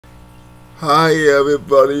Hi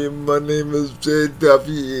everybody, my name is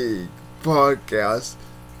JWE Podcast.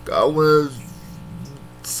 I want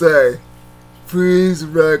to say, please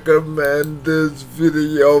recommend this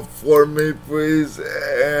video for me, please,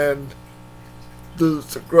 and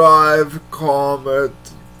subscribe,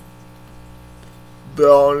 comment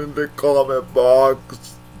down in the comment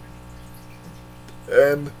box,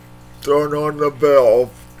 and turn on the bell,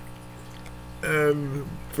 and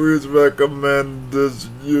please recommend this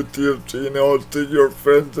YouTube channel to your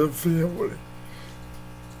friends and family.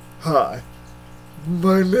 Hi,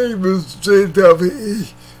 my name is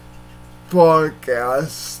JWE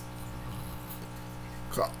Podcast.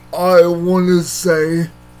 I want to say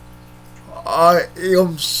I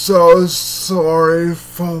am so sorry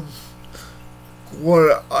from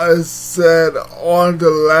what I said on the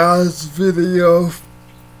last video,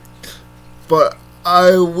 but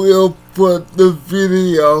I will put the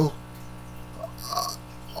video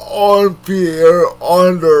on here,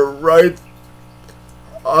 on the right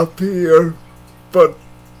up here, but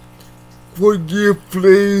would you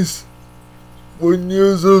please, when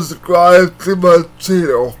you subscribe to my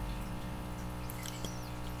channel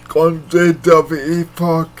on JWE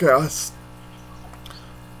Podcast,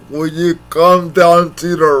 will you come down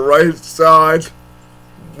to the right side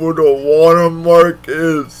where the watermark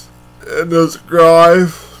is and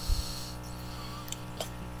subscribe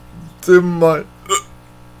to my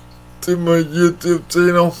YouTube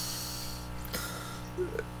channel,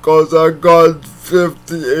 cause I got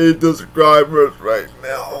 58 subscribers right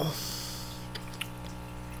now.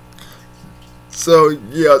 So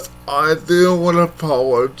yes, I do want to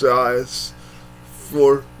apologize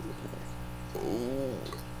for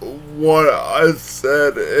what I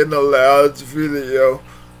said in the last video,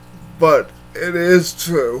 but it is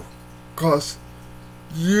true, cause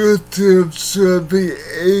YouTube should be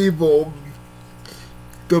able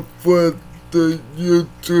to put the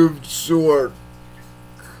YouTube short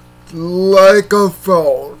like a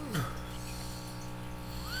phone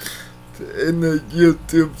in the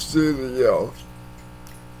YouTube studio.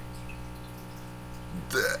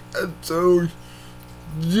 So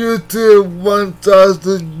YouTube wants us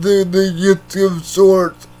to do the YouTube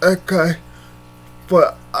shorts, okay,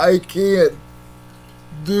 but I can't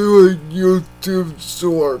do a YouTube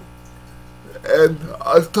short. And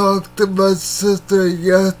I talked to my sister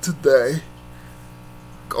yesterday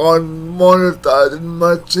on monetizing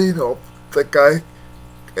my channel, okay,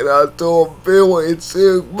 and I told Billy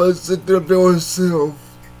too, my sister Billy too,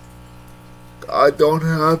 I don't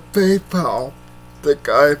have PayPal,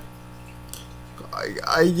 okay.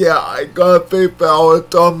 I got PayPal,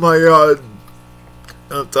 it's on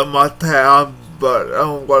my tab, but I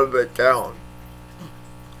don't got an account,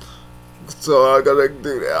 so I gotta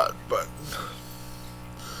do that. But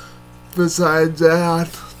besides that,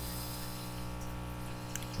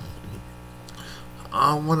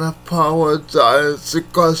 I wanna apologize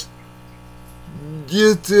because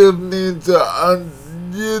YouTube needs to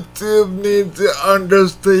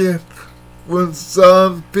understand when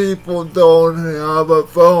some people don't have a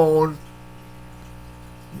phone,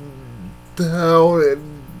 how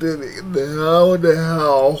the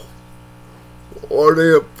hell are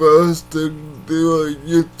they supposed to do a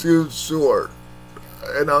YouTube short?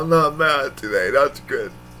 And I'm not mad today, that's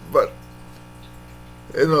good. But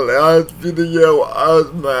in the last video I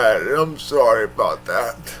was mad, and I'm sorry about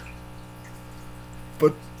that.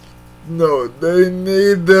 But no, they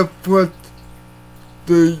need to put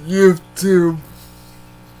the YouTube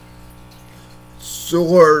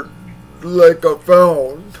short like a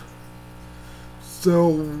phone, so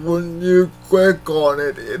when you click on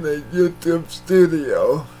it in a YouTube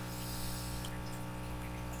studio,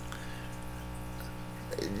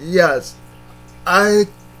 yes, I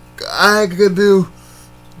could do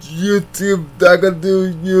YouTube, I could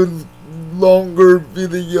do longer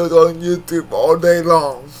videos on YouTube all day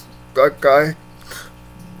long, okay?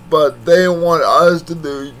 But they want us to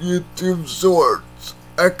do YouTube shorts,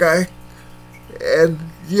 okay? And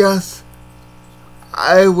yes,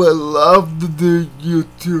 I would love to do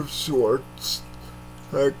YouTube shorts,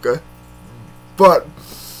 okay? But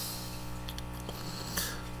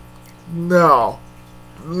now,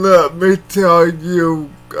 let me tell you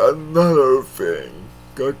another thing,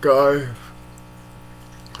 okay?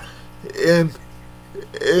 In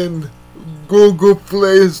Google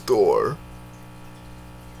Play Store,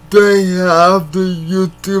 they have the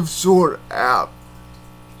YouTube Short app,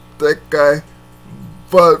 okay?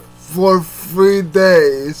 But for 3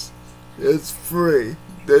 days, it's free.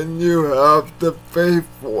 Then you have to pay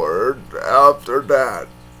for it after that,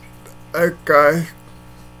 okay?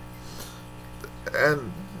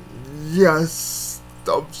 And yes,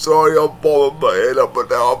 I'm sorry I'm bobbing my head up and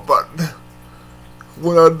down, but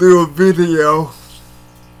when I do a video,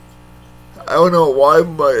 I don't know why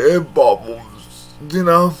my head bobbles, you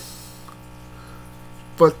know?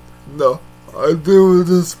 But no, I do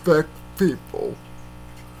respect people.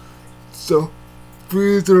 So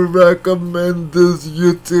please recommend this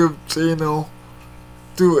YouTube channel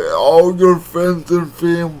to all your friends and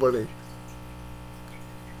family,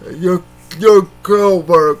 your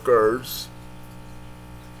co-workers,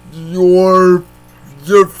 your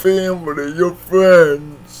family, your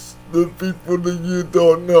friends, the people that you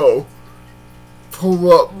don't know.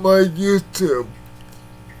 Pull up my YouTube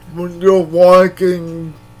when you're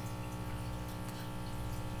walking,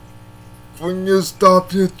 when you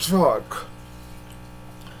stop your truck.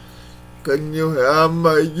 Can you have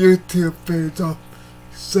my YouTube page up?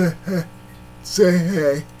 Say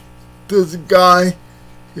hey, this guy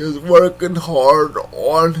is working hard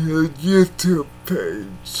on his YouTube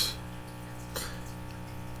page.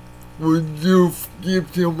 Would you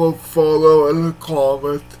give him a follow and a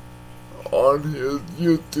comment on his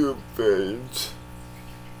YouTube page?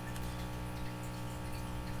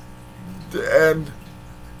 And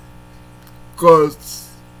cause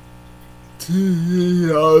he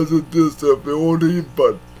has a disability,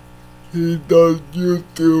 but he does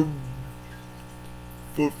YouTube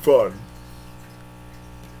for fun.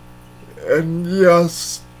 And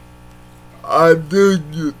yes, I do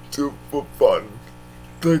YouTube for fun.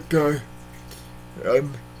 Okay.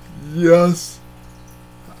 And yes,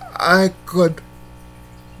 I could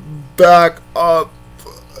back up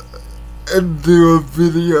and do a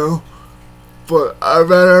video, but I'd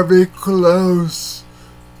rather be close,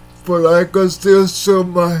 but I could still show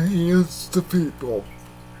my hands to people.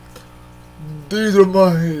 These are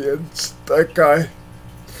my hands, okay?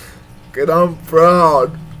 And I'm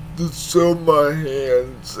proud to show my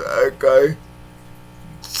hands, okay?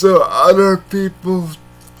 So other people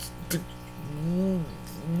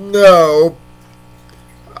know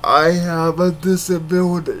I have a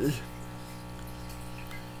disability.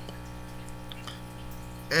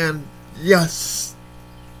 And yes,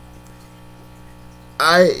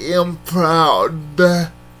 I am proud to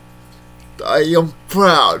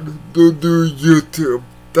do YouTube,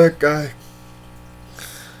 okay?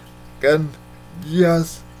 And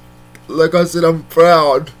yes, like I said, I'm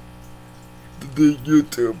proud to do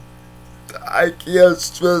YouTube. I can't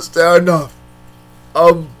stress that enough.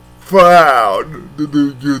 I'm proud to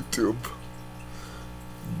do YouTube.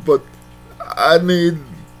 But I need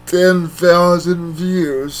 10,000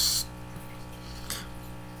 views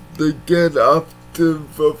to get up to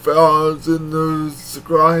 1,000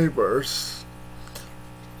 subscribers.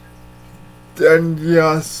 Then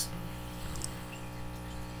yes,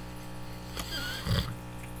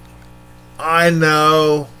 I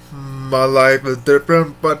know my life is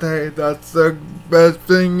different, but hey, that's the best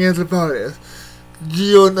thing is about it.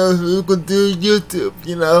 You don't know who can do YouTube,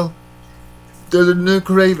 you know? There's a new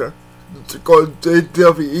creator. It's called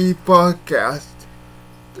JWE Podcast.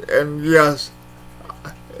 And yes,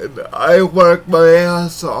 and I work my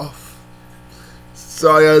ass off.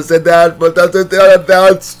 Sorry I said that, but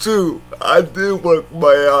that's true. I do work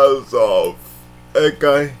my ass off.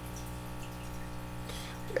 Okay?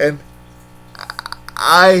 And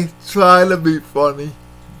I try to be funny,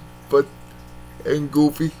 and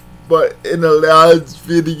goofy, but in the last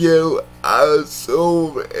video, I was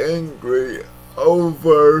so angry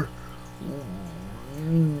over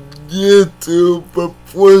YouTube for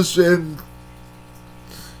pushing,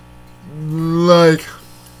 like,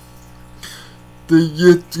 the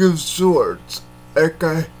YouTube shorts,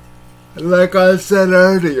 okay? Like I said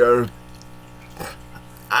earlier,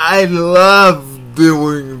 I love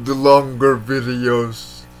doing the longer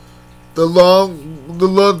videos. The long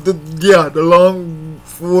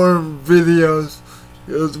form videos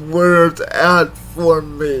is where it's at for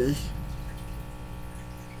me.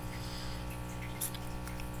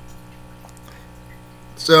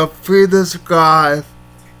 So please subscribe,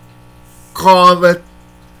 comment,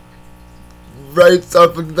 write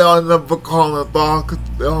something down in the comment box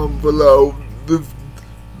down below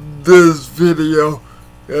this video.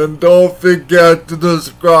 And don't forget to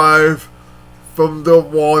subscribe from the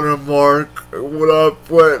watermark when I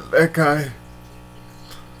put, okay?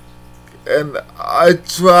 And I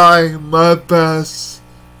try my best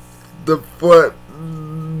to put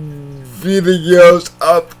videos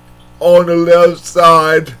up on the left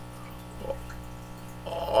side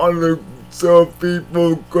so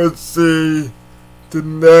people could see the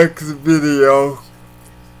next video.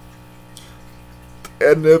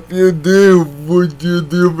 And if you do, would you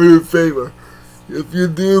do me a favor? If you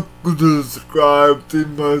do, subscribe to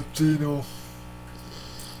my channel.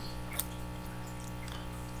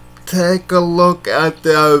 take a look at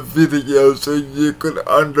that video so you can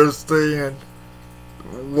understand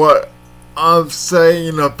what I'm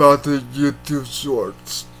saying about the YouTube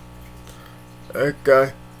Shorts.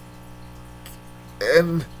 Okay?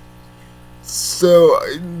 And so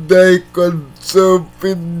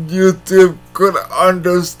YouTube could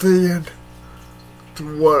understand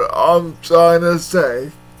what I'm trying to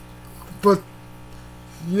say. But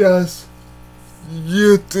yes,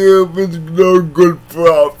 YouTube is no good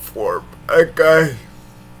platform, okay?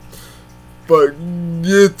 But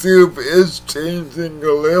YouTube is changing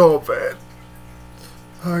a little bit,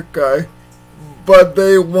 okay? But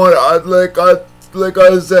they want, like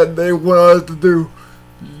I said, they want us to do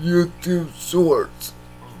YouTube Shorts.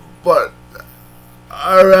 But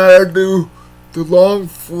I'd rather do the long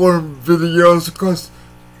form videos, because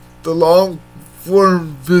the long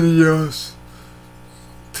form videos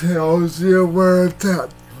tells you where it's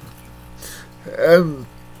at. And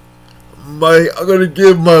I'm gonna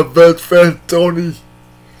give my best friend Tony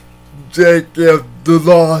Jacob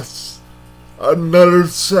DeLoss another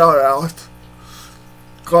shout out,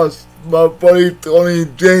 cause my buddy Tony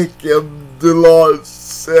Jacob DeLoss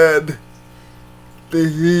said that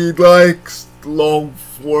he likes long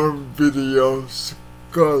form videos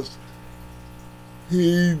cause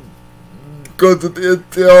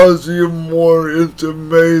it tells you more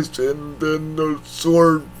information than the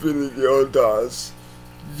short video does.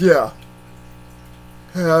 Yeah.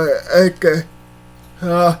 Okay.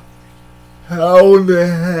 How in the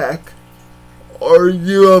heck are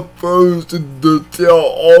you supposed to tell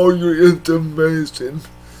all your information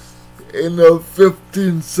in a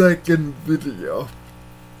 15-second video?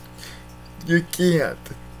 You can't.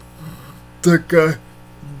 Okay.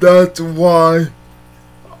 That's why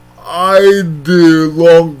I do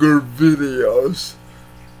longer videos,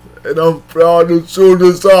 and I'm proud to show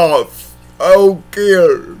this off. I don't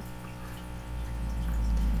care.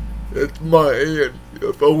 It's my aunt.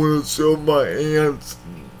 If I want to show my aunt,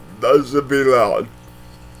 that should be loud.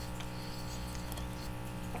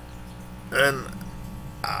 And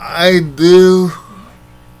I do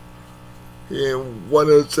want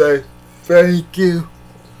to say thank you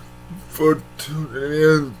for tuning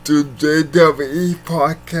in to JWE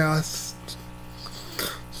Podcast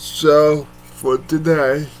show for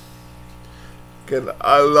today. And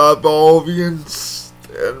I love all of you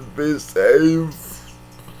and be safe.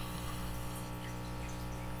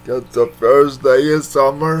 It's the first day of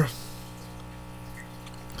summer,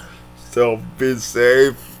 so be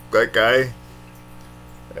safe, okay?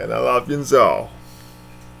 And I love you so.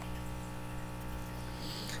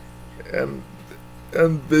 And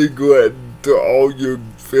be good to all your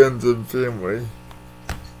friends and family.